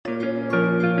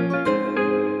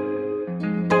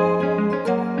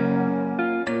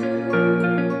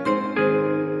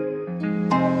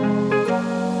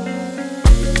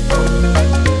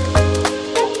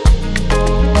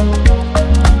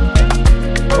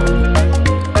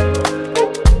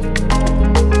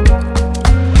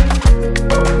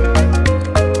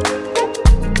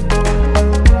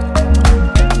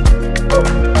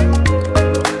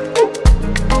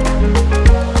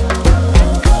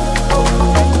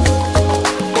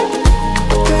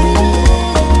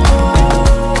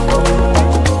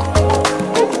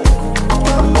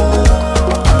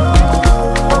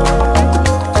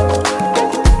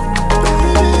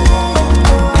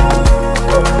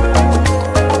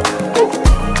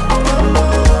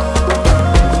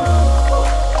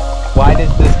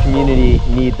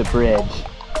need the bridge.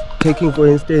 Taking for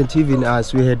instance, even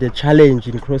us, we had a challenge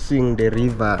in crossing the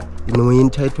river. In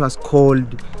winter it was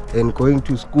cold, and going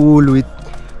to school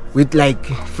with like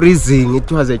freezing,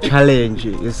 it was a challenge,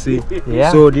 you see.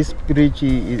 Yeah. So this bridge,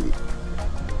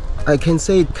 I can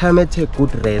say it came at a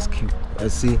good rescue, you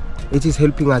see. It is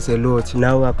helping us a lot.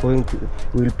 Now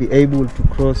we'll be able to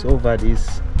cross over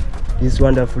this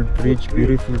wonderful bridge,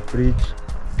 beautiful bridge,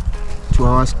 to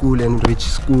our school and reach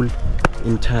school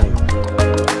in time.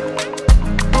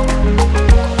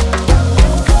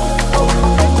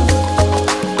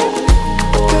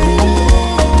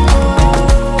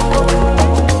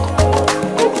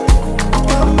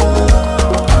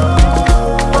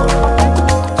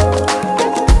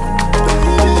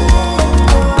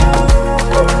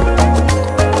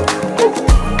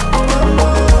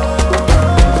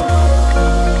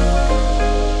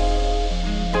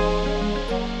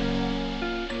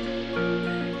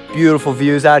 Beautiful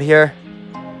views out here.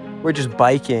 We're just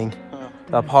biking.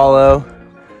 Apollo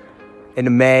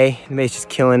and May. May's just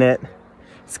killing it.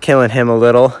 It's killing him a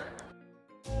little.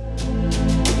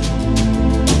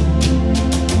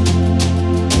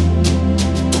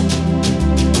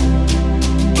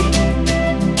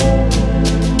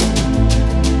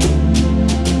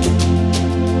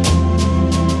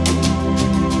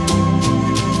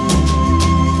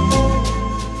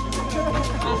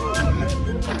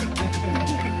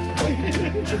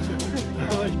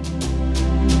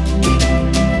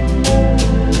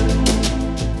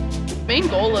 The main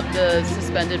goal of the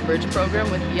suspended bridge program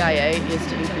with EIA is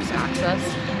to increase access.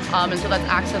 And so that's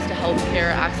access to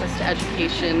healthcare, access to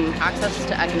education, access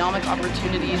to economic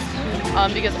opportunities.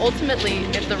 Because ultimately,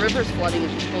 if the river's flooding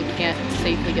and people can't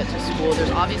safely get to school,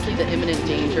 there's obviously the imminent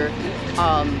danger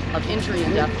of injury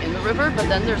and death in the river, but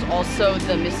then there's also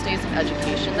the missed days of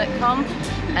education that come,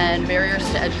 and barriers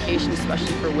to education,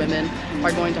 especially for women,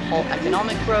 are going to halt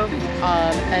economic growth,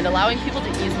 and allowing people to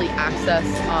easily access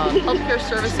healthcare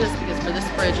services, because for this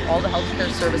bridge, all the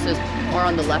healthcare services are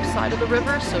on the left side of the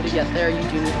river, so to get there you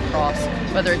do need to cross,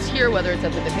 whether it's here, whether it's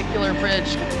at the vehicular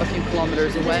bridge a few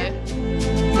kilometers away.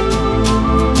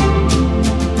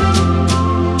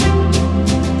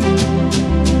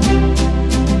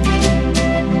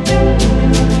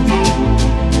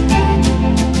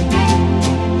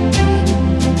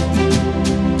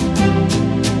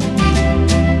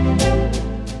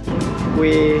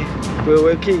 We're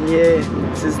working here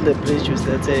since the bridge was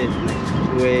started.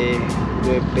 We're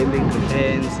building the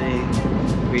fencing,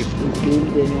 we're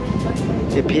building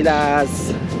the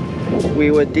pillars,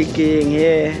 we were digging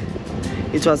here.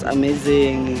 It was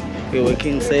amazing. We were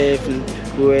working safe,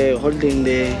 we were holding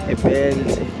the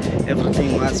belt,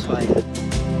 everything was fine.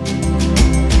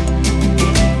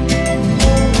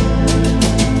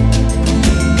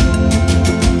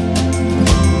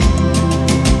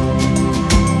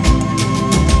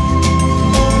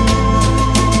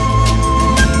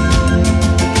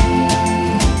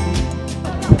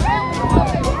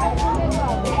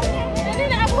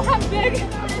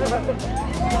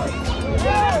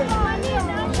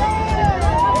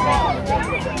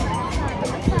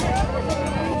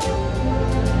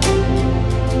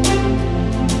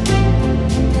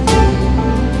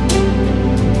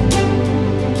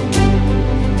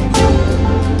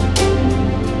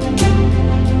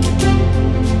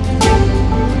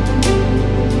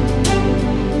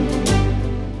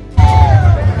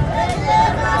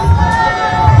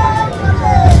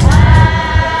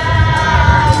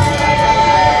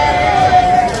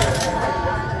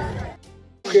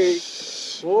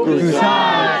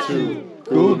 Kusatu,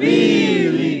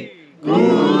 kubili,